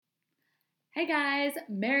Hey guys,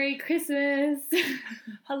 Merry Christmas!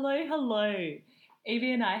 Hello.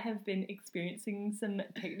 Evie and I have been experiencing some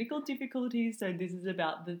technical difficulties, so this is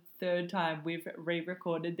about the third time we've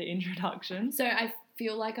re-recorded the introduction. So I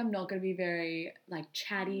feel like I'm not going to be very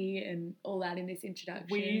chatty and all that in this introduction.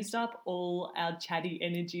 We used up all our chatty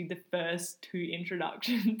energy the first two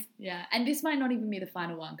introductions. Yeah, and this might not even be the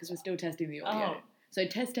final one because we're still testing the audio. Oh. So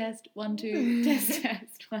test, 1, 2,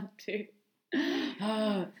 test, 1, 2.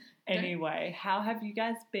 Oh. Anyway, how have you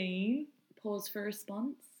guys been? Pause for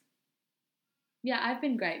response. Yeah, I've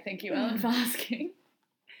been great. Thank you, Ellen, for asking.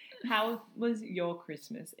 How was your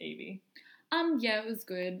Christmas, Evie? Yeah, it was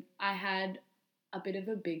good. I had a bit of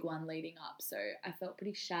a big one leading up, so I felt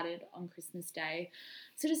pretty shattered on Christmas Day.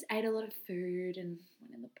 So just ate a lot of food and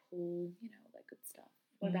went in the pool, all that good stuff.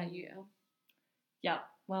 What about you, Elle? Yeah,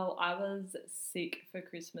 well, I was sick for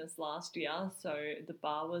Christmas last year, so the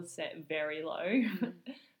bar was set very low.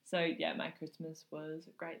 So, yeah, my Christmas was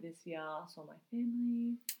great this year. Saw my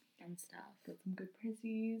family and stuff. Got some good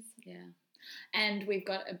prezzies. Yeah. And we've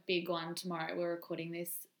got a big one tomorrow. We're recording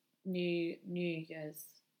this New Year's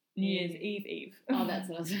Eve. Oh, that's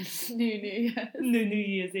what I was saying. New Year's. New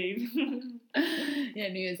Year's Eve. Yeah,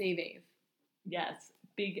 New Year's Eve. Yes.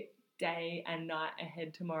 Big day and night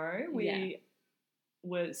ahead tomorrow. We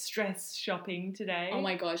were stress shopping today. Oh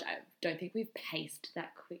my gosh, I don't think we've paced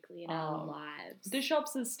that quickly in our lives. The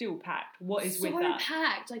shops are still packed. What is with that? So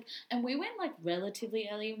packed. And we went relatively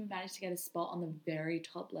early. We managed to get a spot on the very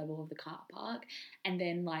top level of the car park, and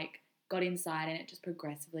then got inside, and it just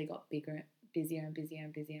progressively got bigger, busier and busier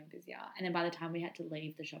and busier and busier. And then by the time we had to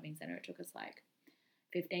leave the shopping centre, it took us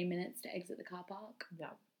 15 minutes to exit the car park. No,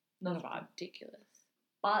 not a vibe. Ridiculous.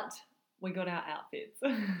 But we got our outfits.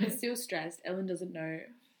 I'm still stressed. Ellen doesn't know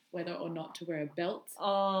whether or not to wear a belt.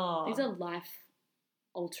 Oh. These are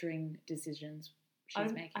life-altering decisions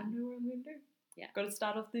she's making. I know what I'm going to do. Yeah. Got to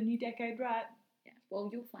start off the new decade right. Yeah,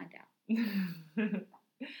 well, you'll find out.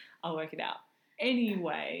 I'll work it out.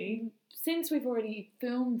 Anyway. Since we've already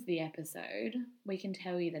filmed the episode, we can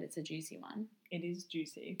tell you that it's a juicy one. It is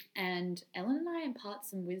juicy. And Ellen and I impart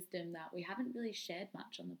some wisdom that we haven't really shared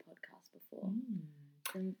much on the podcast before.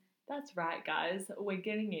 And that's right, guys. We're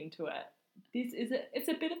getting into it. It's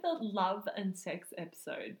a bit of a love and sex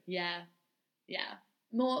episode. Yeah.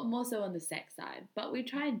 More so on the sex side, but we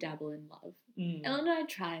try and dabble in love. Ellen and I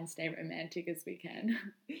try and stay romantic as we can.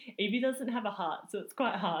 Evie doesn't have a heart, so it's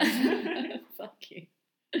quite hard. Fuck you.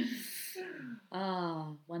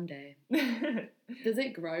 One day. Does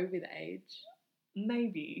it grow with age?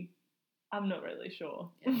 Maybe. I'm not really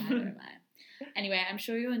sure. Yeah, neither am I. Anyway, I'm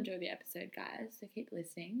sure you'll enjoy the episode, guys, so keep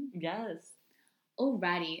listening. Yes.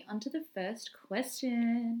 Alrighty, on to the first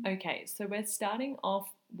question. Okay, so we're starting off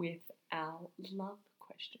with our love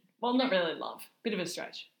question. Well, not really love. Bit of a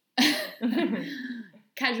stretch.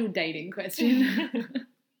 Casual dating question.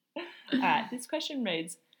 Alright, this question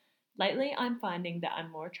reads, lately I'm finding that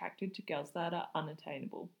I'm more attracted to girls that are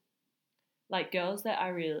unattainable. Like girls that I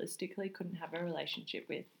realistically couldn't have a relationship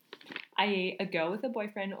with. I.e. a girl with a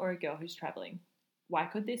boyfriend or a girl who's travelling. Why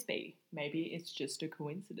could this be? Maybe it's just a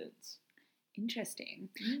coincidence. Interesting.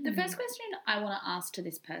 The first question I want to ask to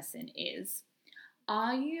this person is,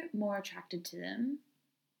 are you more attracted to them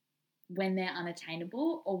when they're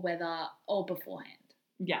unattainable or beforehand?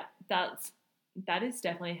 Yeah, that is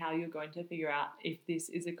definitely how you're going to figure out if this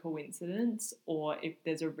is a coincidence or if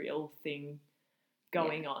there's a real thing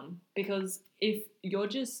going on. Because if you're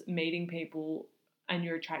just meeting people and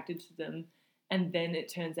you're attracted to them and then it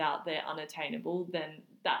turns out they're unattainable, then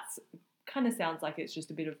that's kind of sounds like it's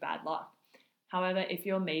just a bit of bad luck. However, if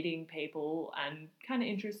you're meeting people and kind of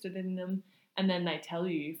interested in them and then they tell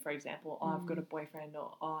you, for example, I've got a boyfriend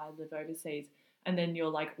or I live overseas, and then you're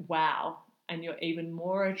like, wow, and you're even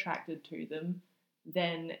more attracted to them,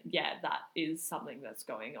 then, yeah, that is something that's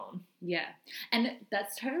going on. Yeah, and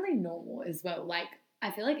that's totally normal as well.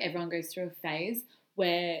 I feel like everyone goes through a phase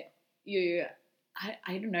where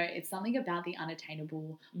I don't know, it's something about the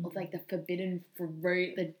unattainable or the forbidden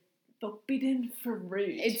fruit, Forbidden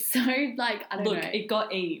fruit. It's so I don't know. Look, it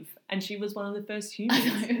got Eve, and she was one of the first humans. I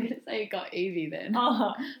know, I'm going to say it got Evie then.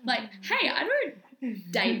 Hey, I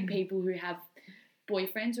don't date people who have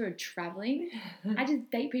boyfriends or are travelling. I just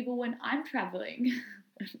date people when I'm travelling.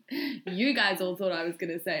 You guys all thought I was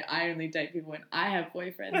going to say I only date people when I have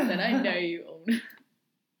boyfriends, and I know you all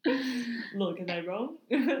know. Look, are they wrong?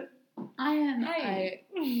 I am a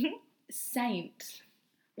saint.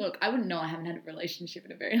 Look, I wouldn't know. I haven't had a relationship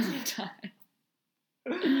in a very long time.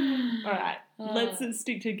 All right. Let's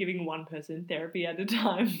stick to giving one person therapy at a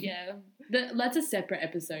time. Yeah. That's a separate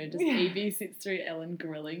episode. Just Evie sits through Ellen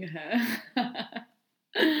grilling her.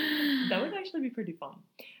 That would actually actually be pretty fun.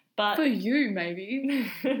 But for you, maybe.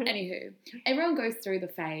 Anywho, everyone goes through the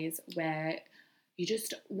phase where you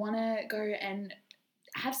just want to go and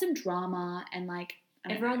have some drama and like.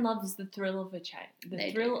 Everyone loves the thrill of a chase.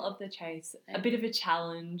 The thrill of the chase. A bit of a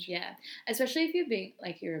challenge. Yeah, especially if you're being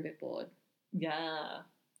like you're a bit bored. Yeah.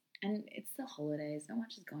 And it's the holidays. Not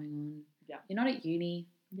much is going on. Yeah. You're not at uni.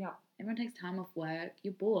 Yeah. Everyone takes time off work.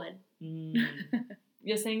 You're bored.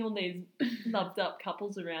 You're seeing all these loved up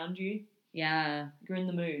couples around you. Yeah. You're in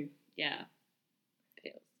the mood. Yeah.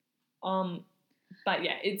 But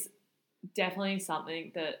yeah, it's definitely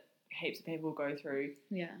something that heaps of people go through.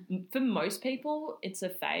 Yeah. For most people, it's a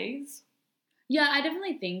phase. Yeah, I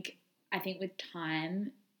think with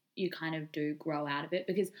time you kind of do grow out of it,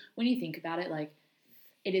 because when you think about it, like,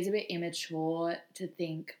 it is a bit immature to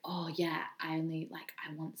think, oh yeah, I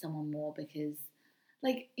want someone more because,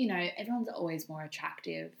 like, you know, everyone's always more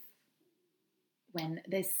attractive when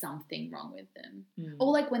there's something wrong with them.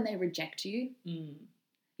 Or like when they reject you. You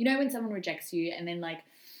know, when someone rejects you and then, like,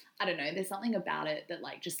 I don't know, there's something about it that,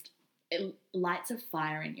 like, just it lights a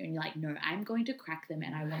fire in you and you're like, no, I'm going to crack them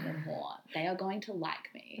and I want them more. They are going to like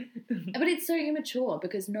me. But it's so immature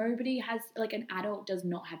because nobody has, like, an adult does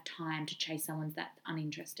not have time to chase someone that's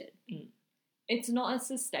uninterested. It's not a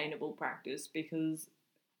sustainable practice because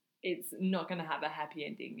it's not going to have a happy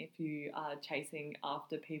ending if you are chasing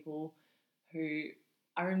after people who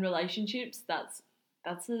are in relationships. That's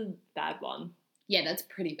a bad one. Yeah, that's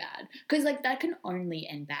pretty bad. Because, like, that can only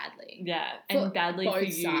end badly. Yeah, and badly for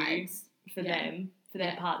you, sides. For them, for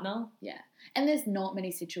their partner. Yeah. And there's not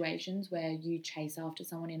many situations where you chase after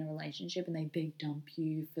someone in a relationship and they big dump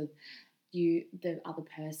you for you, the other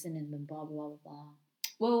person, and then blah, blah, blah, blah.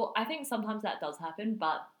 Well, I think sometimes that does happen,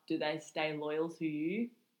 but do they stay loyal to you?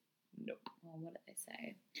 Nope. Well, what do they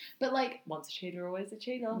say? But, like... once a cheater, always a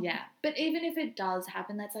cheater. Yeah. But even if it does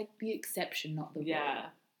happen, that's, like, the exception, not the rule. Yeah.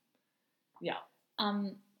 Yeah.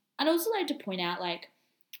 I'd also like to point out, like,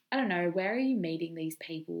 I don't know, where are you meeting these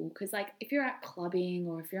people? Because, like, if you're at clubbing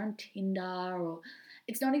or if you're on Tinder, or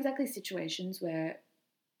it's not exactly situations where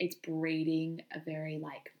it's breeding a very,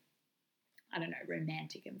 like, I don't know,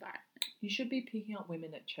 romantic environment. You should be picking up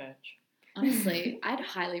women at church. Honestly, I'd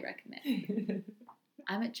highly recommend.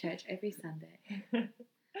 I'm at church every Sunday.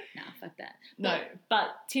 Nah, fuck that. But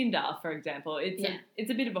Tinder, for example,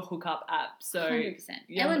 it's a bit of a hookup app. So 100%.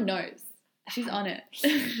 Ellen knows. She's on it.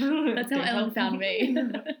 That's how Ellen found me.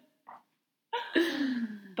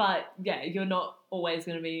 But yeah, you're not always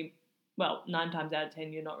going to be, well, 9 times out of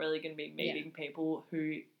 10, you're not really going to be meeting people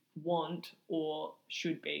who want or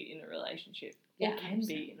should be in a relationship or can 100%.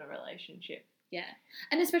 Be in a relationship. Yeah.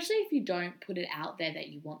 And especially if you don't put it out there that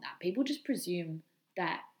you want that, people just presume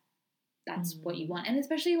that that's what you want. And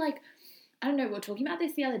especially, like, I don't know, we were talking about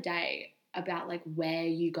this the other day about, like, where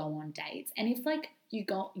you go on dates. And if, like,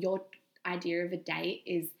 your idea of a date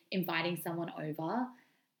is inviting someone over,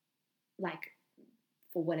 like,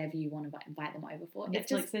 for whatever you want to invite them over for.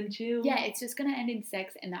 Netflix and chill. Yeah, it's just going to end in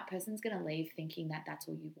sex, and that person's going to leave thinking that that's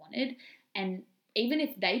all you wanted. And even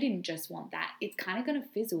if they didn't just want that, it's kind of going to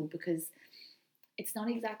fizzle because it's not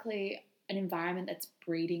exactly an environment that's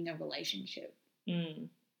breeding a relationship. And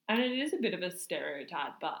it is a bit of a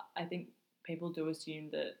stereotype, but I think people do assume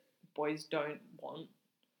that boys don't want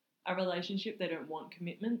a relationship. They don't want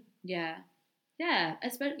commitment. Yeah. Yeah,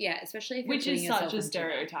 especially if which is such a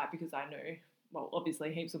stereotype because I know, well,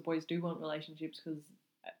 obviously heaps of boys do want relationships because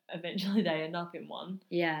eventually they end up in one.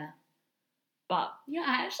 Yeah. But yeah,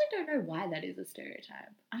 I actually don't know why that is a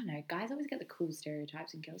stereotype. I don't know. Guys always get the cool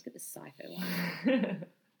stereotypes and girls get the psycho ones.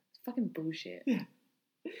 It's fucking bullshit.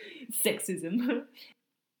 Sexism.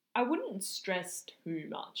 I wouldn't stress too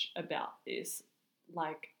much about this.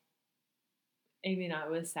 Like, even I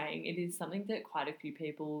was saying, it is something that quite a few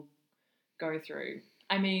people go through.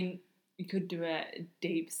 I mean, you could do a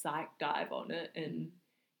deep psych dive on it and,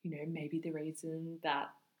 you know, maybe the reason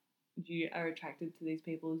that you are attracted to these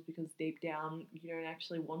people is because deep down you don't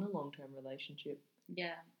actually want a long-term relationship.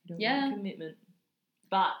 Yeah. You don't want commitment.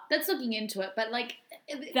 But that's looking into it, but, like...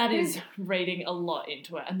 that is reading a lot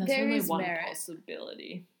into it, and that's only one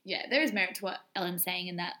possibility. Yeah, there is merit to what Ellen's saying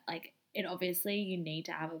in that, like, it obviously you need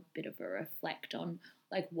to have a bit of a reflect on,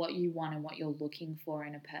 like, what you want and what you're looking for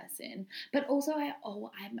in a person. But also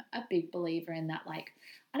I'm a big believer in that, like,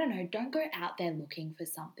 I don't know, don't go out there looking for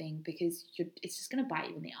something because it's just going to bite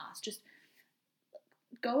you in the ass. Just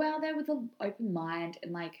go out there with an open mind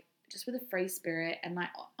and, like, just with a free spirit and, like,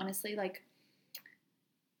 honestly, like,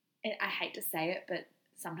 I hate to say it, but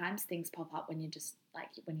sometimes things pop up when you just, like,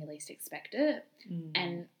 when you least expect it.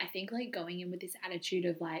 And I think, like, going in with this attitude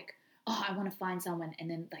of, like, oh, I want to find someone, and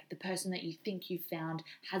then like the person that you think you found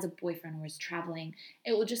has a boyfriend or is traveling,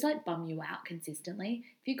 it will just like bum you out consistently.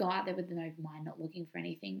 If you go out there with an open mind, not looking for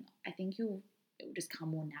anything, I think it will just come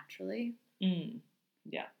more naturally.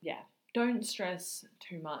 Yeah. Don't stress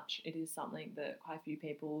too much. It is something that quite a few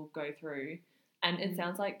people go through. And it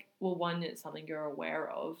sounds like, well, one, it's something you're aware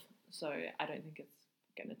of, so I don't think it's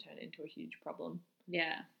going to turn into a huge problem.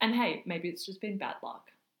 Yeah. And hey, maybe it's just been bad luck.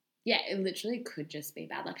 Yeah, it literally could just be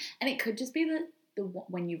bad luck. And it could just be the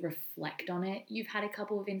when you reflect on it, you've had a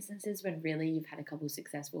couple of instances when really you've had a couple of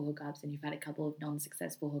successful hookups and you've had a couple of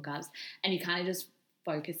non-successful hookups, and you're kind of just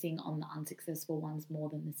focusing on the unsuccessful ones more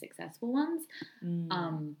than the successful ones.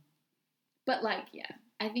 But like, yeah,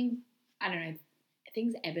 I think, I don't know,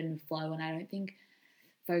 things ebb and flow, and I don't think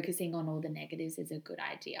focusing on all the negatives is a good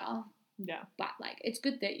idea. Yeah. But like, it's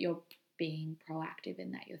good that you're being proactive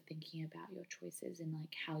in that you're thinking about your choices and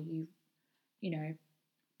like how you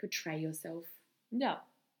portray yourself. Yeah.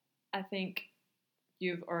 I think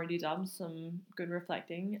you've already done some good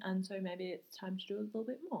reflecting, and so maybe it's time to do a little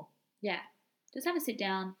bit more. Yeah. Just have a sit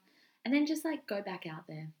down and then just like go back out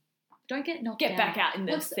there. Don't get knocked down. Get back out in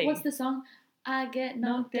the sea. What's the song? I get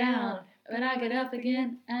knocked down, but I get up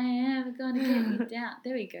again. I am never going to get you down.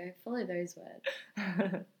 There we go. Follow those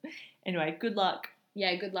words. Anyway, good luck.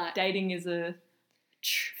 Yeah, good luck. Dating is a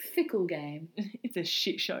fickle game. It's a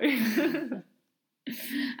shit show.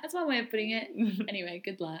 That's one way of putting it. Anyway,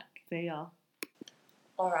 good luck. See ya.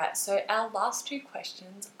 Alright, so our last two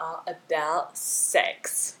questions are about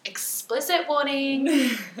sex. Explicit warning.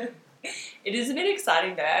 It is a bit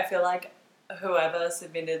exciting though. I feel like whoever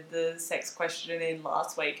submitted the sex question in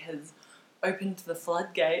last week has opened the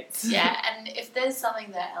floodgates. Yeah, and if there's something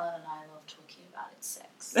that Ellen and I love talking about, it's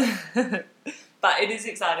sex. But it is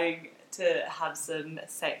exciting to have some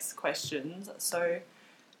sex questions, so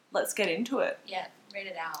let's get into it. Yeah, read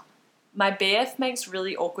it out. My BF makes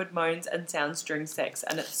really awkward moans and sounds during sex,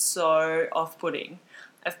 and it's so off-putting.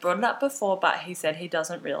 I've brought it up before, but he said he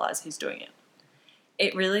doesn't realise he's doing it.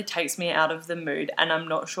 It really takes me out of the mood, and I'm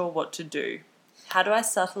not sure what to do. How do I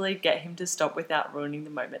subtly get him to stop without ruining the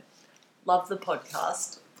moment? Love the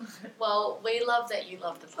podcast. Well, we love that you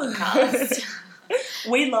love the podcast.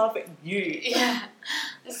 We love you. Yeah.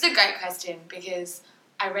 This is a great question because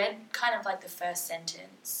I read kind of like the first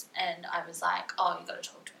sentence and I was like, oh, you got to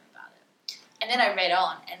talk to him about it. And then I read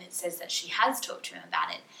on and it says that she has talked to him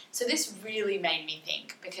about it. So this really made me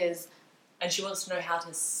think because... And she wants to know how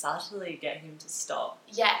to subtly get him to stop.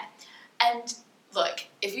 Yeah. And look,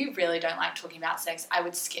 if you really don't like talking about sex, I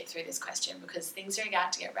would skip through this question because things are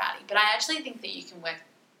about to get rowdy. But I actually think that you can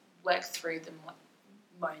work through the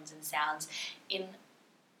moans and sounds in...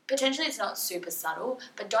 Potentially it's not super subtle,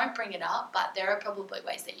 but don't bring it up. But there are probably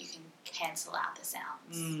ways that you can cancel out the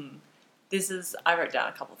sounds. I wrote down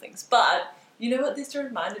a couple things. But you know what this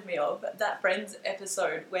reminded me of? That Friends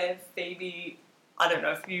episode where Phoebe... I don't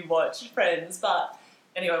know if you watch Friends, but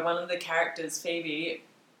anyway, one of the characters, Phoebe,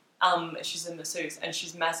 she's a masseuse and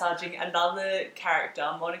she's massaging another character,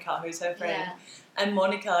 Monica, who's her friend. Yeah. And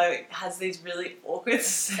Monica has these really awkward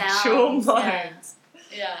sexual moans.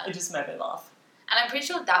 Yeah. It just made me laugh. And I'm pretty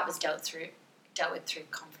sure that was dealt with through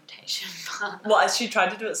confrontation. Well, she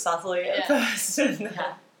tried to do it subtly at first.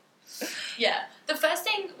 Yeah. The first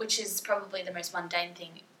thing, which is probably the most mundane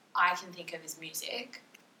thing I can think of, is music.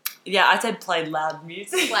 Yeah, I said play loud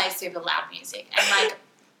music. Play super loud music. And, like,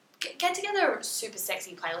 get together a super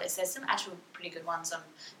sexy playlist. There's some actual pretty good ones on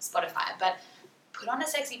Spotify. But put on a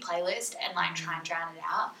sexy playlist and, like, try and drown it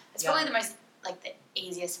out. It's probably the most, like, the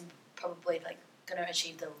easiest and probably, like, going to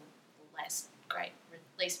achieve the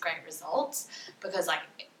least great results because, like,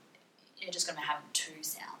 you're just going to have two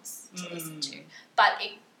sounds to listen to. But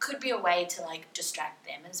it could be a way to, like, distract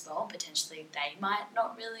them as well. Potentially they might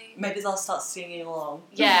not really... Maybe they'll start singing along.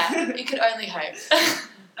 Yeah, you could only hope.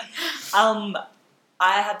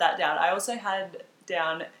 I had that down. I also had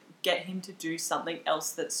down get him to do something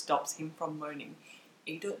else that stops him from moaning.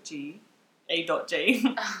 E.G.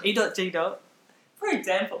 For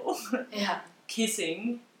example,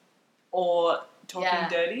 kissing or talking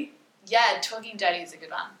dirty. Yeah, talking dirty is a good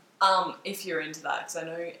one. If you're into that, because I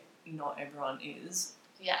know not everyone is.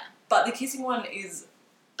 Yeah. But the kissing one is...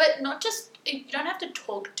 But not just... You don't have to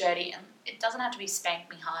talk dirty, and it doesn't have to be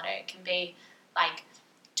spank me harder. It can be, like,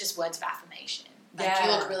 just words of affirmation. Like,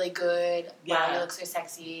 you look really good. Wow, you look so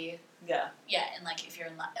sexy. Yeah. Yeah, and, like, if you're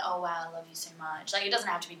in, like, oh, wow, I love you so much. Like, it doesn't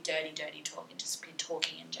have to be dirty talk. It just be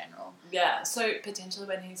talking in general. Yeah, so potentially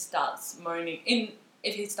when he starts moaning...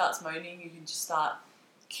 If he starts moaning, you can just start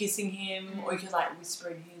kissing him, or you can, like, whisper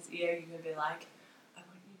in his ear. You can be like, I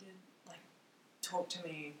want you to, like, talk to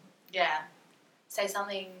me. Yeah. say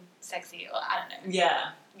something sexy, or I don't know.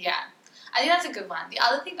 Yeah. Yeah. I think that's a good one. The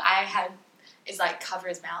other thing I had is, like, cover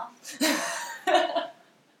his mouth.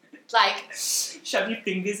 Like, shove your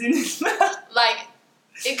fingers in his mouth. Like,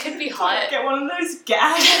 it could be hot. Get one of those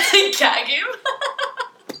gags. Gag him.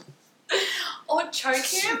 Or choke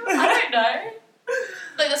him. I don't know.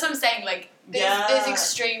 Like, that's what I'm saying. Like, there's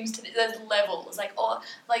extremes to there's levels. Like, or,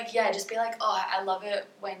 like, yeah, just be like, oh, I love it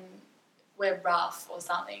when we're rough or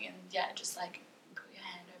something. And, yeah, just, like, put your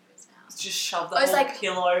hand over his mouth. Just shove the whole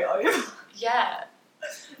pillow over. Yeah.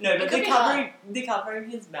 No, but the covering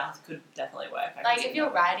his mouth could definitely work. Like, if you're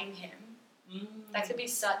riding him, that could be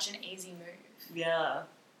such an easy move. Yeah.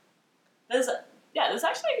 There's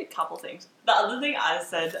actually a couple things. The other thing I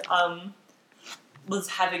said was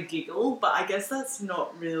have a giggle, but I guess that's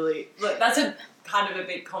not really... Look, that's a kind of a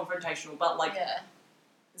bit confrontational, but, like,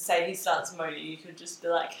 say he starts moaning, you could just be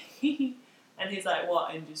like, and he's like,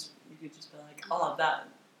 what? And you could just be like, oh, that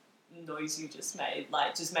noise you just made,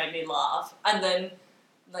 like, just made me laugh. And then...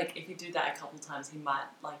 Like, if you do that a couple times, he might,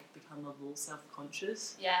 like, become a little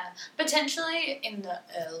self-conscious. Yeah. Potentially in the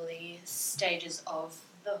early stages of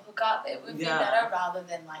the hookup, it would be better rather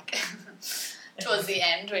than, like, towards the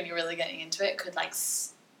end when you're really getting into it, could, like,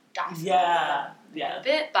 stifle a little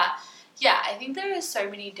bit. But, yeah, I think there are so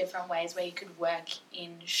many different ways where you could work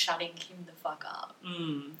in shutting him the fuck up.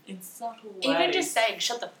 In subtle ways. Even just saying,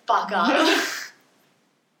 shut the fuck up.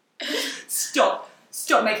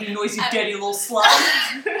 Stop making noise, you dirty little slut.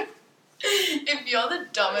 If you're the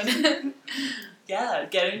dominant... Yeah,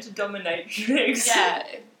 get into dominatrix. Yeah,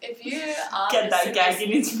 if you are get that gag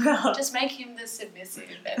in his mouth. Just make him the submissive,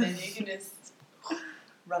 and then you can just...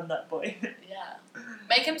 Run that boy. Yeah.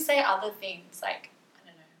 Make him say other things, like, I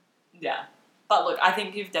don't know. Yeah. But look, I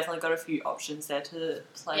think you've definitely got a few options there to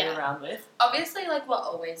play around with. Obviously, like, we're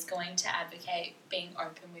always going to advocate being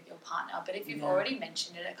open with your partner, but if you've already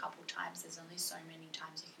mentioned it a couple times, there's only so many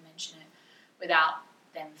times you can mention it without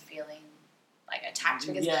them feeling, like, attacked.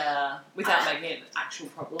 Because, without making it an actual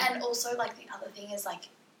problem. And also, like, the other thing is, like,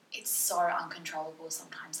 it's so uncontrollable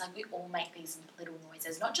sometimes. Like, we all make these little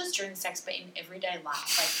noises, not just during sex, but in everyday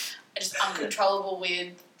life. Like, just uncontrollable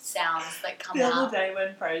weird sounds that come out. The other day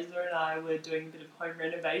when Fraser and I were doing a bit of home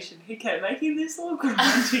renovation, he kept making this little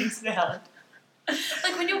grunting sound.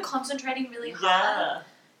 Like when you're concentrating really hard.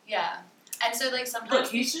 Yeah. And so, like, sometimes... Look,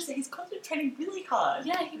 he's concentrating really hard.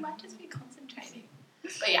 Yeah, he might just be concentrating.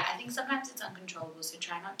 But yeah, I think sometimes it's uncontrollable, so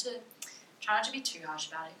try not to be too harsh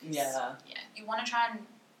about it. Yeah. You want to try and...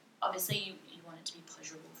 Obviously, you want it to be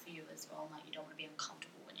pleasurable for you as well. Like, you don't want to be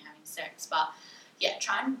uncomfortable when you're having sex. But, yeah,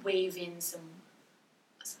 try and weave in some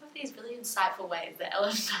of these really insightful ways that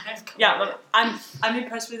Ellen and I have come up with. I'm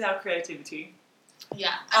impressed with our creativity.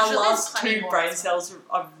 Yeah. Our last two brain cells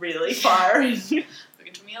are really firing. It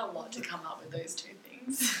took me a lot to come up with those two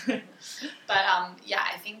things. But, yeah,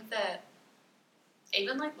 I think that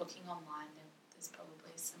even, like, looking online, there's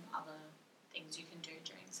probably some other things you can do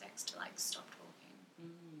during sex to, like, stop talking.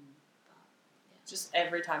 But, just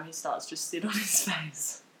every time he starts, just sit on his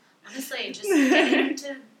face. Honestly, just get him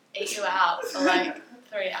to eat you out for, like,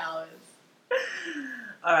 3 hours.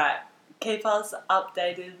 Alright, keep us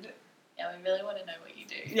updated. Yeah, we really want to know what you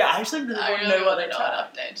do. Yeah, I actually really want to know what they're trying.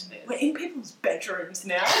 Update is. We're in people's bedrooms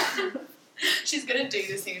now. She's going to do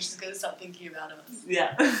this thing and she's going to start thinking about us.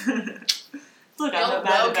 Yeah. Look, I'm not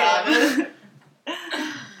bad about it.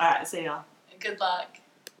 Alright, see ya. Good luck.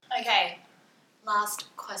 Okay,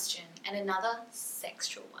 last question, and another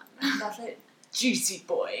sexual one. Love it. Juicy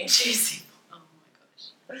boy. Juicy boy. Oh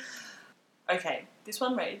my gosh. Okay, this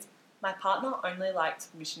one reads, my partner only likes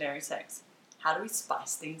missionary sex. How do we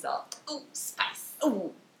spice things up? Ooh, spice.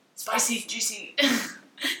 Ooh, spicy, juicy.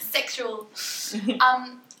 Sexual.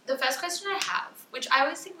 The first question I have, which I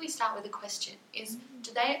always think we start with a question, is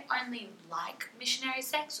do they only like missionary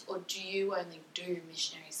sex, or do you only do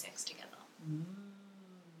missionary sex together?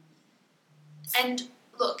 And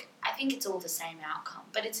look, I think it's all the same outcome,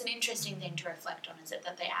 but it's an interesting thing to reflect on. Is it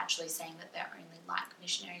that they're actually saying that they only like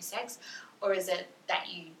missionary sex, or is it that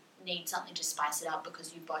you need something to spice it up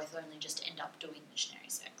because you both only just end up doing missionary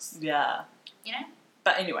sex? Yeah. You know?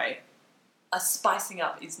 But anyway, a spicing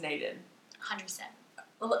up is needed. 100%.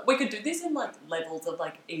 We could do this in, like, levels of,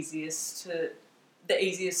 like, the easiest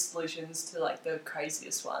solutions to, like, the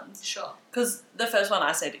craziest ones. Sure. Because the first one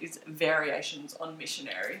I said is variations on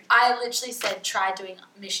missionary. I literally said try doing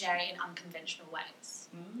missionary in unconventional ways.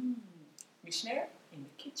 Missionary in the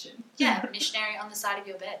kitchen. Yeah, missionary on the side of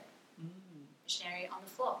your bed. Missionary on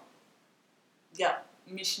the floor. Yeah,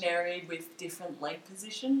 missionary with different leg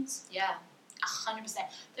positions. Yeah, 100%.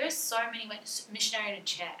 There are so many ways. Missionary in a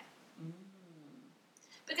chair.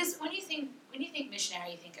 Because when you think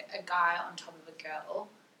missionary, you think a guy on top of a girl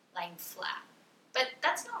laying flat. But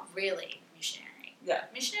that's not really missionary. Yeah.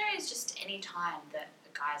 Missionary is just any time that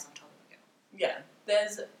a guy is on top of a girl. Yeah.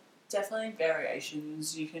 There's definitely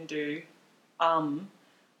variations you can do.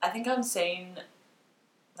 I think I'm seeing,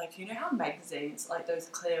 like, you know how magazines, like those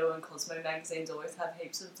Cleo and Cosmo magazines always have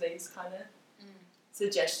heaps of these kind of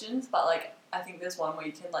suggestions, but, like, I think there's one where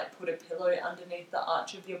you can, like, put a pillow underneath the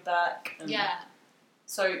arch of your back. And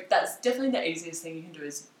so that's definitely the easiest thing you can do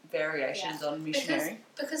is variations on missionary.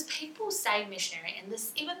 Because people say missionary, and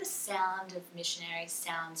even the sound of missionary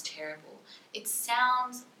sounds terrible. It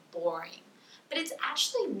sounds boring. But it's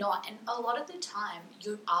actually not, and a lot of the time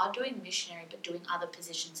you are doing missionary but doing other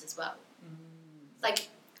positions as well. Like,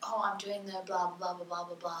 oh, I'm doing the blah, blah, blah, blah,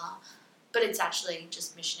 blah, blah, but it's actually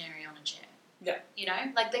just missionary on a chair. Yeah. You know?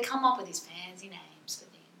 Like, they come up with these fancy names for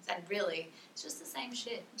things, and really, it's just the same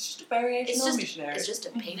shit. It's just a variation on missionary. It's just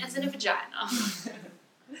a penis and a vagina.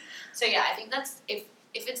 So, yeah, I think that's, if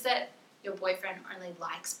it's that your boyfriend only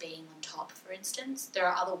likes being on top, for instance, there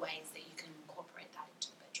are other ways that you can incorporate that into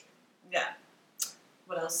the bedroom. Yeah.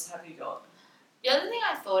 What else have you got? The other thing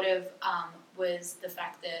I thought of was the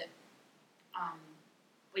fact that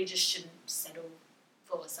we just shouldn't settle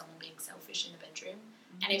for someone being selfish in the bedroom.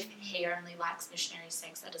 And if he only likes missionary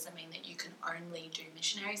sex, that doesn't mean that you can only do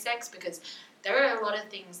missionary sex, because there are a lot of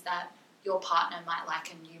things that your partner might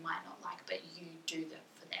like and you might not like, but you do them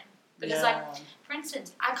for them. Because, like, for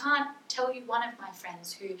instance, I can't tell you one of my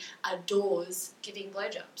friends who adores giving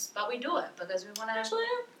blowjobs, but we do it because we want to... Actually,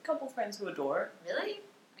 I have a couple of friends who adore it. Really?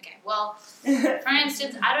 Okay, well, for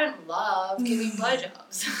instance, I don't love giving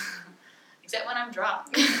blowjobs, except when I'm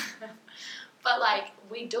drunk. But, like,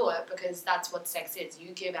 we do it because that's what sex is.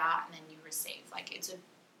 You give out and then you receive. Like, it's a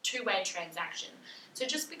two-way transaction. So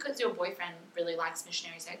just because your boyfriend really likes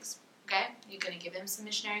missionary sex, okay, you're going to give him some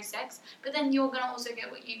missionary sex, but then you're going to also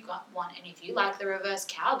get what you want. And if you like the reverse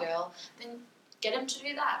cowgirl, then get him to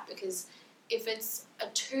do that, because if it's a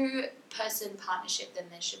two-person partnership, then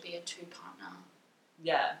there should be a two-partner.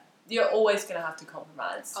 Yeah. You're always going to have to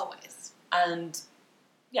compromise. Always. And,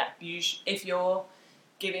 yeah, if you're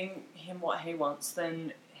giving him what he wants,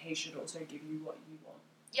 then he should also give you what you want.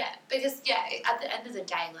 Yeah, because, yeah, at the end of the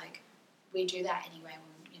day, like, we do that anyway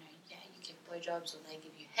when, you know, yeah, you give blowjobs or they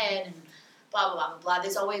give you head and blah, blah, blah, blah, blah.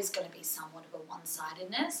 There's always going to be somewhat of a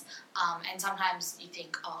one-sidedness. And sometimes you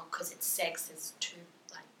think, oh, because it's sex, there's two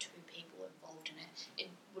people involved in it.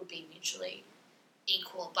 It would be mutually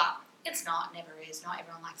equal, but it's not, never is. Not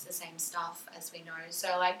everyone likes the same stuff, as we know.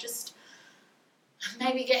 So, like, just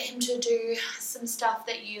maybe get him to do some stuff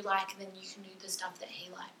that you like, and then you can do the stuff that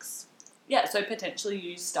he likes. Yeah, so potentially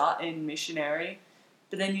you start in missionary,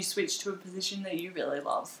 but then you switch to a position that you really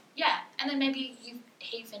love. Yeah, and then maybe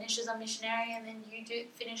he finishes on missionary, and then you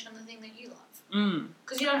finish on the thing that you love.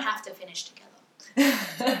 Because you don't have to finish together.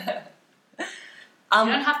 You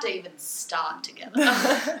don't have to even start together.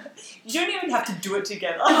 You don't even have to do it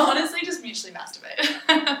together. Honestly, just mutually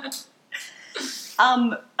masturbate.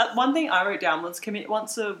 One thing I wrote down was commit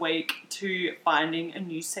once a week to finding a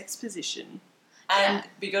new sex position. And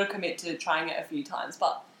you got to commit to trying it a few times.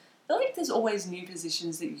 But I feel like there's always new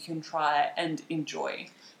positions that you can try and enjoy.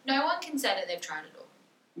 No one can say that they've tried it all.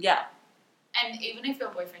 Yeah. And even if your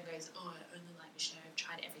boyfriend goes, oh, I only like missionary, I've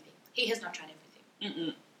tried everything. He has not tried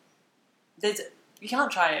everything. You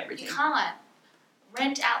can't try everything. You can't.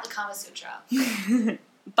 Rent out the Kama Sutra.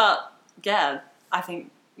 But, yeah, I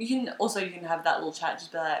think you can have that little chat,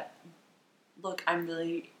 just be like, look, I'm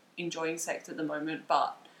really enjoying sex at the moment,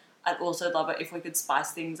 but I'd also love it if we could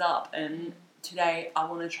spice things up, and today I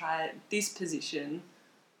want to try this position,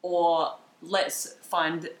 or let's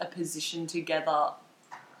find a position together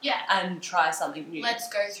and try something new. Let's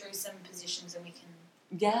go through some positions and we can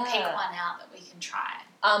pick one out that we can try.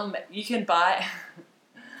 You can buy...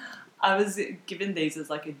 I was given these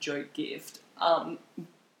as like a joke gift,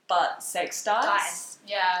 but sex dice. Dice,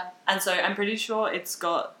 yeah. And so I'm pretty sure it's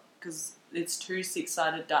got, because it's 2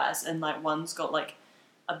 6-sided dice, and like one's got like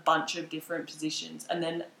a bunch of different positions, and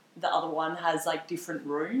then the other one has like different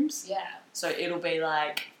rooms. Yeah. So it'll be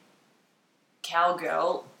like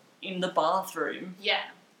cowgirl in the bathroom. Yeah.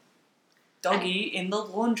 Doggy in the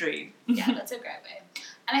laundry. Yeah, that's a great way.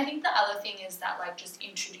 And I think the other thing is that, like, just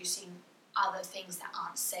introducing other things that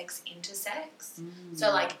aren't sex into sex. So,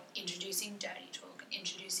 like, introducing dirty talk,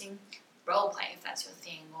 introducing role play if that's your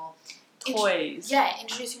thing, or toys.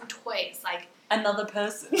 Introducing toys, like another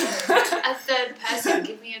person. A third person.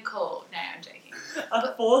 Give me a call. No, I'm joking.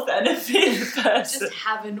 A fourth and a fifth person. Just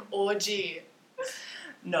have an orgy.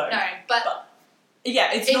 No, but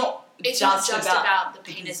yeah, it's not just about the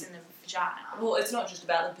penis and the vagina. Well, it's not just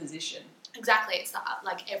about the position. Exactly, it's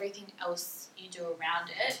like everything else you do around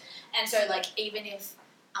it. And so, like, even if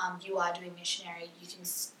you are doing missionary, you can,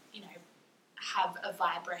 you know, have a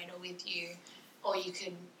vibrator with you, or you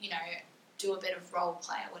can, you know, do a bit of role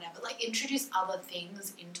play or whatever. Like, introduce other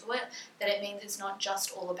things into it, that it means it's not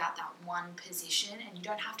just all about that one position, and you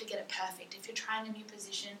don't have to get it perfect. If you're trying a new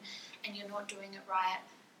position and you're not doing it right,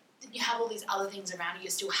 then you have all these other things around you,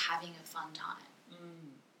 you're still having a fun time.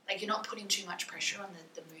 Like, you're not putting too much pressure on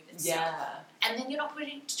the move itself. Yeah. And then you're not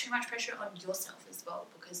putting too much pressure on yourself as well,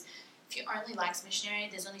 because if you only likes missionary,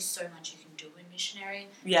 there's only so much you can do in missionary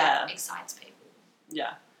that excites people.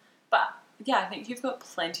 Yeah. But, yeah, I think you've got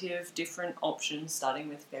plenty of different options, starting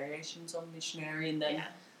with variations on missionary and then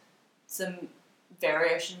some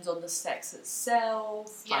variations on the sex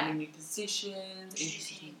itself, finding new positions,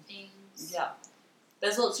 introducing things. Yeah.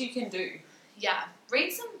 There's lots you can do. Yeah.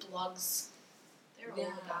 Read some blogs. They're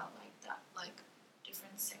all about, like, that, like,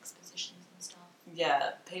 different sex positions and stuff.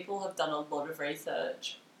 Yeah, people have done a lot of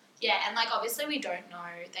research. Yeah, and, like, obviously we don't know.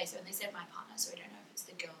 They only said my partner, so we don't know if it's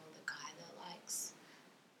the girl or the guy that likes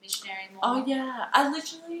missionary more. Oh, yeah.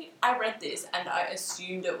 I read this and I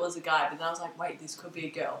assumed it was a guy, but then I was like, wait, this could be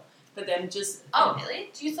a girl. But then just... Oh,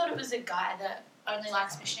 really? Do you thought it was a guy that only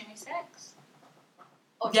likes missionary sex?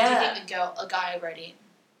 Or did you think a guy wrote in?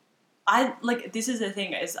 This is the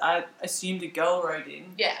thing, is I assumed a girl wrote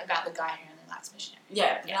in. Yeah, about the guy who only likes missionary.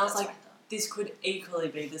 Yeah, and I was like, this could equally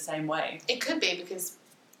be the same way. It could be, because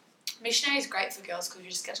missionary is great for girls because you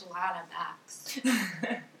just get to lie on our backs.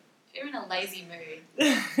 If you're in a lazy mood,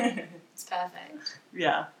 it's perfect.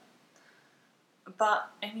 Yeah. But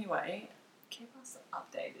anyway, keep us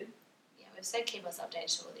updated. Yeah, we've said keep us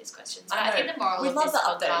updated to all these questions. But I think the moral of this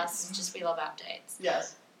podcast is just we love updates.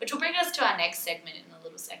 Yes. Which will bring us to our next segment in a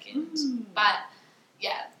little second. But,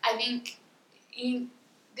 yeah, I think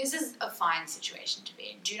this is a fine situation to be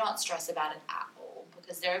in. Do not stress about it at all,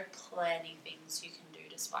 because there are plenty of things you can do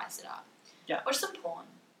to spice it up. Yeah. Watch some porn.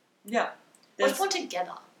 Yeah. Watch porn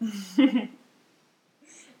together.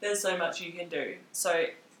 There's so much you can do. So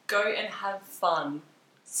go and have fun.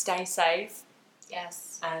 Stay safe.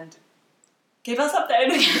 Yes. And keep us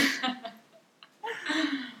updated.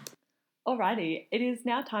 Alrighty, it is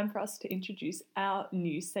now time for us to introduce our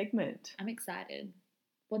new segment. I'm excited.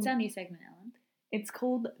 What's our new segment, Ellen? It's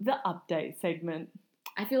called the Update segment.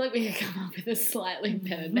 I feel like we could come up with a slightly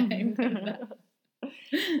better name than that.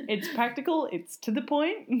 It's practical, it's to the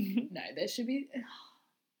point. No, there should be...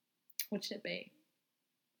 What should it be?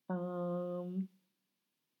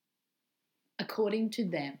 According to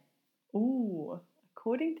them. Ooh,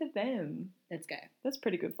 according to them. Let's go. That's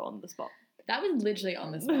pretty good for on the spot. That was literally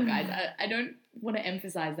on the spot, guys. I don't want to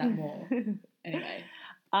emphasize that more. Anyway.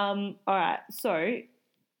 Alright, so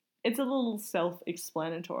it's a little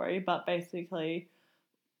self-explanatory, but basically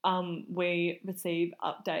we receive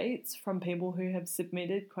updates from people who have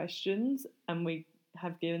submitted questions and we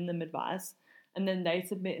have given them advice, and then they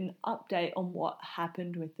submit an update on what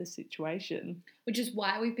happened with the situation. Which is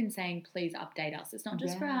why we've been saying please update us. It's not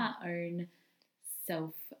just for our own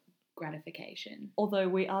self-gratification. Although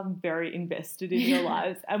we are very invested in your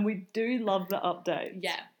lives and we do love the updates.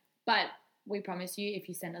 Yeah, but we promise you if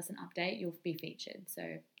you send us an update, you'll be featured.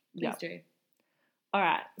 So please do. All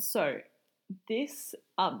right, so this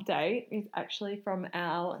update is actually from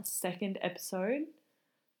our second episode.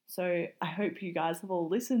 So I hope you guys have all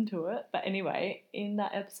listened to it. But anyway, in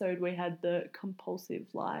that episode, we had the compulsive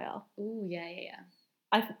liar. Ooh, yeah.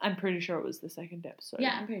 I'm pretty sure it was the second episode.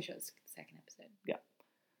 Yeah, I'm pretty sure it's the second episode. Yeah.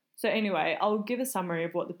 So anyway, I'll give a summary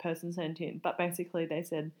of what the person sent in. But basically they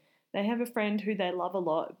said they have a friend who they love a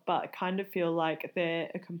lot but kind of feel like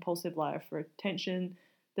they're a compulsive liar for attention.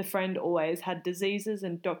 The friend always had diseases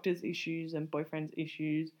and doctor's issues and boyfriend's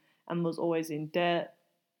issues and was always in debt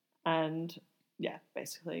and... yeah,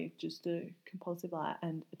 basically just a compulsive liar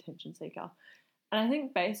and attention seeker. And I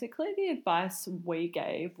think basically the advice we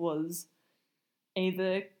gave was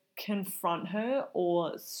either confront her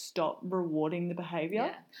or stop rewarding the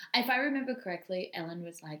behaviour. Yeah. If I remember correctly, Ellen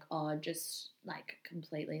was like, oh, just like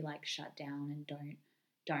completely like shut down and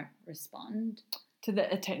don't respond. To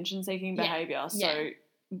the attention seeking behaviour. So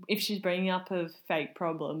if she's bringing up a fake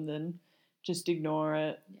problem, then just ignore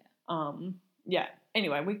it. Yeah.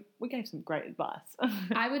 Anyway, we gave some great advice.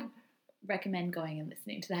 I would recommend going and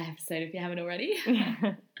listening to that episode if you haven't already.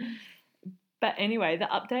 But anyway, the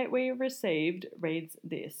update we received reads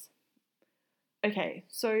this. Okay,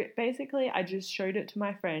 so basically I just showed it to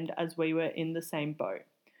my friend as we were in the same boat.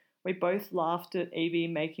 We both laughed at Evie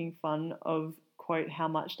making fun of, quote, how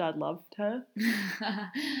much Dad loved her.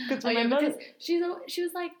 Because she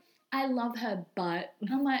was like, I love her, but...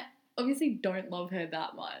 And I'm like, obviously don't love her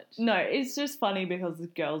that much. No, it's just funny because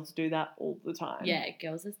girls do that all the time. Yeah,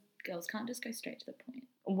 girls can't just go straight to the point.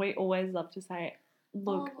 We always love to say,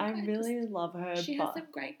 look, Oh, I really love her, She but has some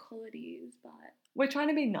great qualities, but we're trying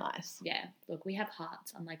to be nice. yeah, look, we have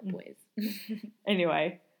hearts, unlike Mm. boys.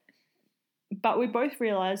 Anyway, but we both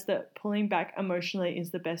realised that pulling back emotionally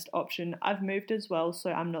is the best option. I've moved as well,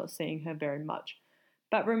 so I'm not seeing her very much.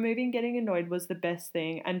 But removing getting annoyed was the best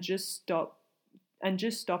thing, and just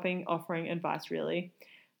stopping offering advice, really.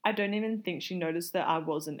 I don't even think she noticed that I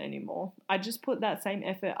wasn't anymore. I just put that same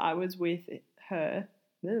effort I was with her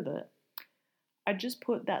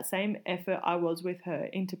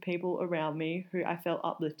into people around me who I felt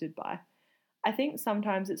uplifted by. I think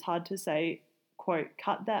sometimes it's hard to say, quote,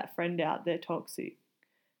 cut that friend out, they're toxic.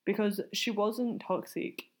 Because she wasn't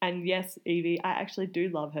toxic. And yes, Evie, I actually do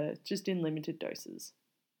love her, just in limited doses.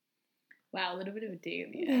 Wow, a little bit of a dig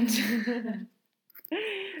at the end.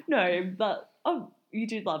 No, but you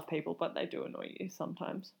do love people, but they do annoy you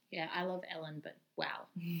sometimes. Yeah, I love Ellen, but wow,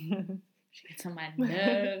 she gets on my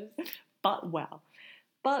nerves. But wow.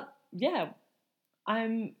 But yeah,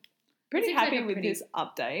 I'm pretty seems like happy a with this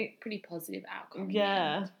update. Pretty positive outcome.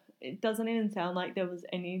 Yeah. It doesn't even sound like there was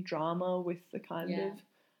any drama with the kind of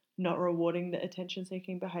not rewarding the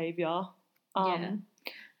attention-seeking behaviour. And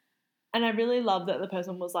I really love that the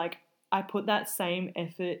person was like, I put that same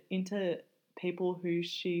effort into people who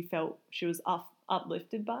she felt she was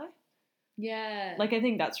uplifted by. Yeah. Like, I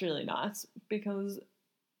think that's really nice because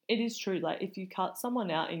it is true. Like, if you cut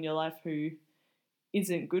someone out in your life who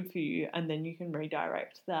isn't good for you, and then you can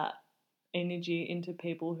redirect that energy into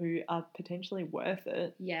people who are potentially worth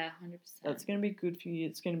it. Yeah, 100%. That's going to be good for you.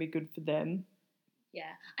 It's going to be good for them.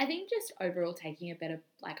 Yeah. I think just overall taking a better,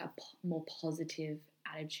 like a more positive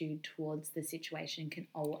attitude towards the situation can,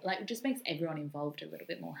 it just makes everyone involved a little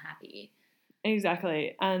bit more happy.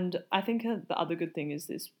 Exactly. And I think the other good thing is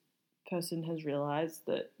this person has realised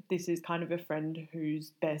that this is kind of a friend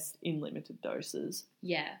who's best in limited doses.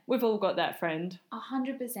 Yeah. We've all got that friend.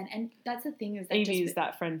 100%. And that's the thing is that Evie is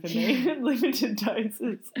that friend for me. Limited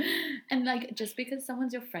doses. And like, just because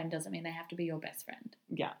someone's your friend doesn't mean they have to be your best friend.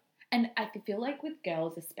 Yeah. And I feel like with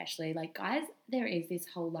girls especially, like guys, there is this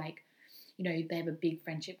whole like, you know, they have a big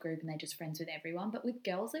friendship group and they're just friends with everyone. But with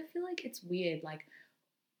girls, I feel like it's weird. Like,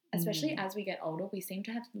 especially as we get older, we seem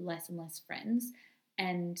to have less and less friends.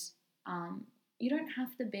 And you don't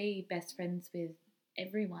have to be best friends with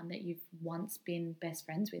everyone that you've once been best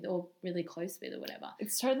friends with or really close with or whatever.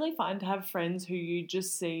 It's totally fine to have friends who you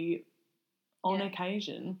just see on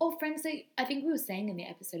occasion. Or friends that, I think we were saying in the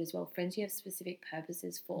episode as well, friends you have specific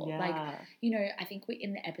purposes for. Yeah. Like, you know, I think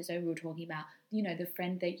in the episode we were talking about, you know, the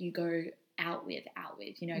friend that you go out with,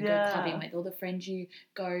 you know, go clubbing with, or the friend you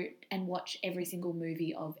go and watch every single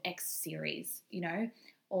movie of X series, you know,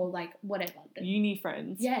 or like whatever. Uni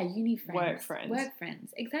friends. Yeah, uni friends. Work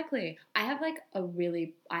friends. Exactly. I have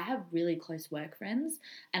really close work friends,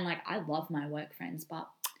 and like I love my work friends, but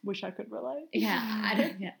wish I could relate. Yeah, I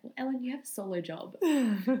don't. Yeah, well, Ellen, you have a solo job,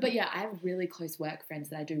 but yeah, I have really close work friends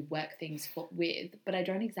that I do work things with, but I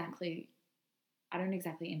don't exactly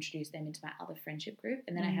introduce them into my other friendship group,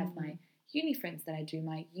 and then I have my uni friends that I do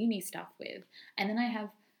my uni stuff with, and then I have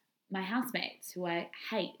my housemates who I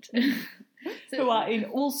hate, who are in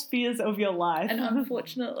all spheres of your life, and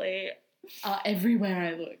unfortunately are everywhere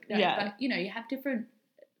I look. No, yeah, but you know, you have different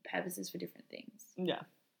purposes for different things. Yeah.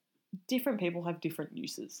 Different people have different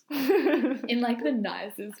uses. In like the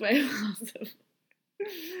nicest way possible.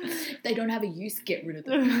 They don't have a use, get rid of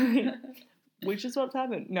them. Which is what's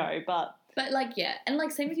happened. No, but like, yeah. And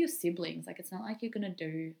like same with your siblings. Like it's not like you're going to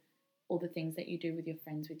do all the things that you do with your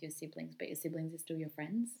friends with your siblings, but your siblings are still your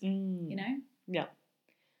friends, you know? Yeah.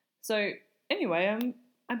 So anyway,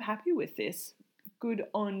 I'm happy with this. Good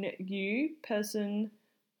on you, person,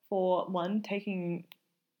 for one, taking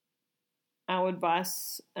our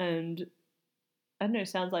advice, and I don't know,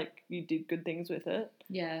 sounds like you did good things with it.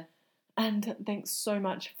 Yeah. And thanks so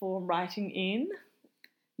much for writing in.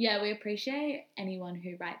 Yeah, we appreciate anyone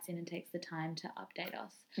who writes in and takes the time to update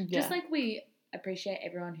us. Yeah. Just like we appreciate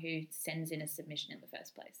everyone who sends in a submission in the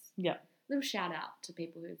first place. Yeah. Little shout out to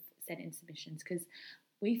people who've sent in submissions, because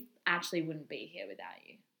we actually wouldn't be here without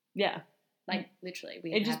you. Yeah. Like literally.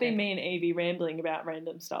 It'd just be me and Evie rambling about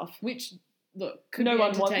random stuff. Which, look, could no be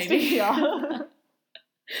one wants to hear.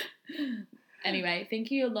 Anyway, thank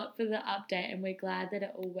you a lot for the update, and we're glad that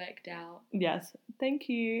it all worked out. Yes. Thank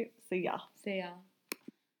you. See ya. See ya.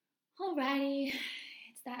 Alrighty.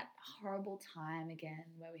 It's that horrible time again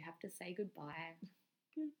where we have to say goodbye.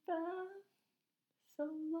 Goodbye. So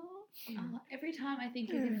long. Oh, every time I think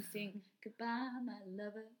you're going to sing, goodbye, my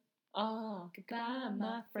lover. Goodbye,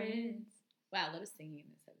 my friends. Wow, a lot of singing in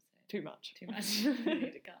this episode. Too much. Too much. I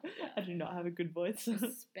need to calm down. I do not have a good voice.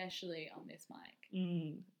 Especially on this mic.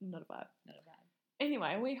 Not a vibe. Not a vibe.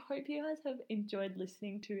 Anyway, we hope you guys have enjoyed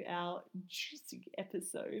listening to our juicy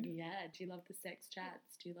episode. Yeah, do you love the sex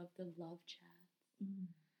chats? Do you love the love chats?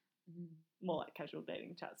 More like casual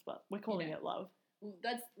dating chats, but we're calling it love. Well,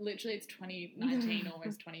 that's literally, it's 2019,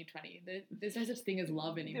 almost 2020. There's no such thing as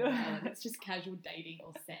love anymore, Ellen. It's just casual dating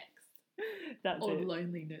or sex. That's or it.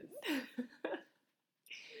 loneliness.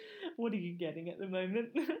 What are you getting at the moment?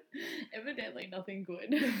 Evidently nothing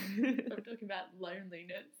good. I'm talking about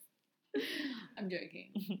loneliness. I'm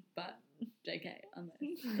joking, but JK,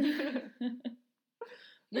 unless.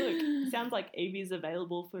 Look, sounds like Evie's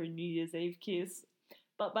available for a New Year's Eve kiss,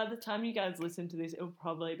 but by the time you guys listen to this, it'll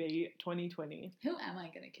probably be 2020. Who am I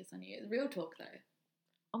going to kiss on New Year's? Real talk, though.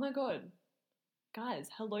 Oh my god. Guys,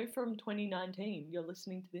 hello from 2019. You're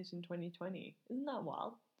listening to this in 2020. Isn't that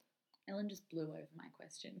wild? Ellen just blew over my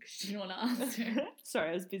question because she didn't want to answer. Sorry,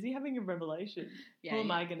 I was busy having a revelation. Yeah, Who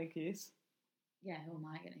am I going to kiss? Yeah, who am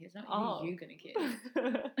I going to kiss? Not who are you going to kiss?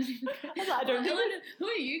 I don't think Ellen, who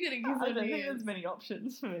are you going to kiss I on don't New think Year's? there's many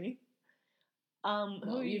options for me.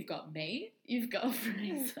 Well, you've got me. You've got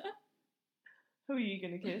Fraser. Who are you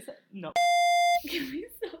going to kiss? No. Can we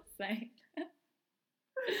stop saying that?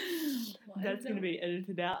 That's going to be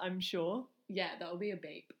edited out, I'm sure. Yeah, that'll be a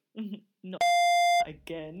beep. No.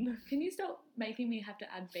 Again. Can you stop making me have to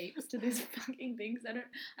add beeps to this fucking thing? 'Cause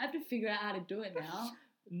I have to figure out how to do it now.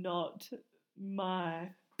 Not my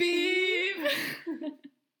Beep!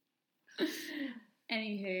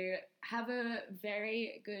 Anywho, have a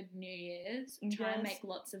very good New Year's. Try and Yes. make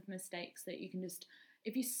lots of mistakes that you can just...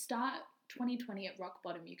 If you start 2020 at rock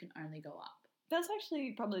bottom, you can only go up. That's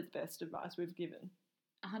actually probably the best advice we've given.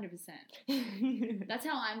 100%. That's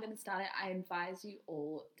how I'm going to start it. I advise you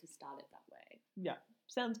all to start it that way. Yeah,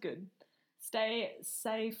 sounds good. Stay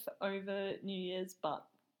safe over New Year's, but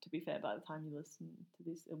to be fair, by the time you listen to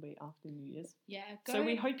this, it'll be after New Year's. Yeah, So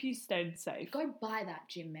we hope you stayed safe. Go buy that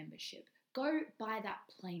gym membership. Go buy that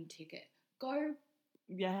plane ticket. Go,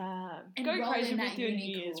 Yeah. And Go roll crazy in with that your uni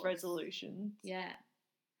New Year's course. resolutions. yeah.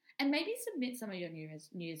 And maybe submit some of your New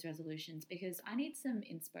Year's resolutions because I need some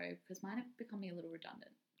inspo because mine are becoming a little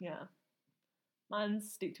redundant. Yeah.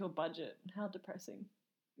 Mine's stick to a budget. How depressing.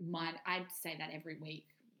 Mine, I'd say that every week.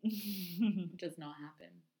 It does not happen.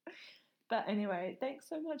 But anyway, thanks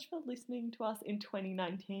so much for listening to us in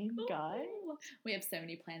 2019, guys. Ooh. We have so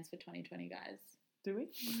many plans for 2020, guys. Do we?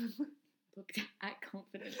 Look, act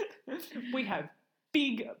confident. We have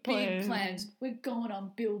big plans. Big plans. We're going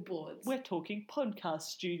on billboards. We're talking podcast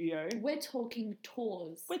studio. We're talking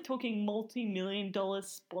tours. We're talking multi-million-dollar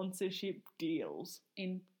sponsorship deals. All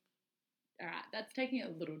right, that's taking it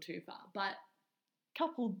a little too far, but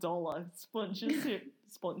Couple dollar sponsorship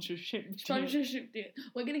deal.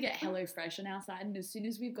 We're gonna get HelloFresh on our side, and as soon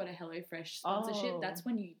as we've got a HelloFresh sponsorship, Oh. that's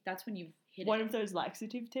when you've hit One it. of those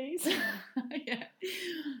laxative teas. Yeah,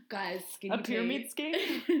 guys, skinny A pyramid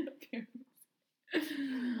scheme.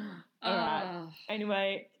 All right.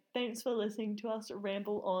 Anyway, thanks for listening to us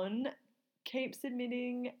ramble on. Keep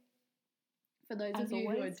submitting. For those As of you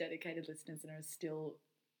who are always. dedicated listeners and are still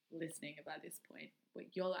listening about this point,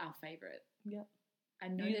 you're our favourite. Yep. I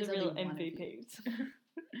know You're there's the real only one of you. MVPs.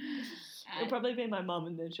 It'll And probably be my mum,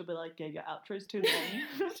 and then she'll be like, "Yeah, your outro's too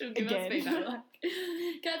long." she'll give Again. us feedback. Like,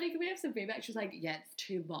 Kathy, can we have some feedback? She's like, yeah, it's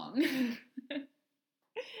too long.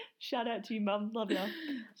 Shout out to you, mum. Love ya. All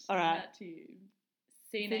Shout right. out to you.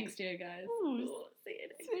 See you See- next year, guys. Ooh. See you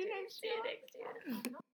next See you year. next See you next year.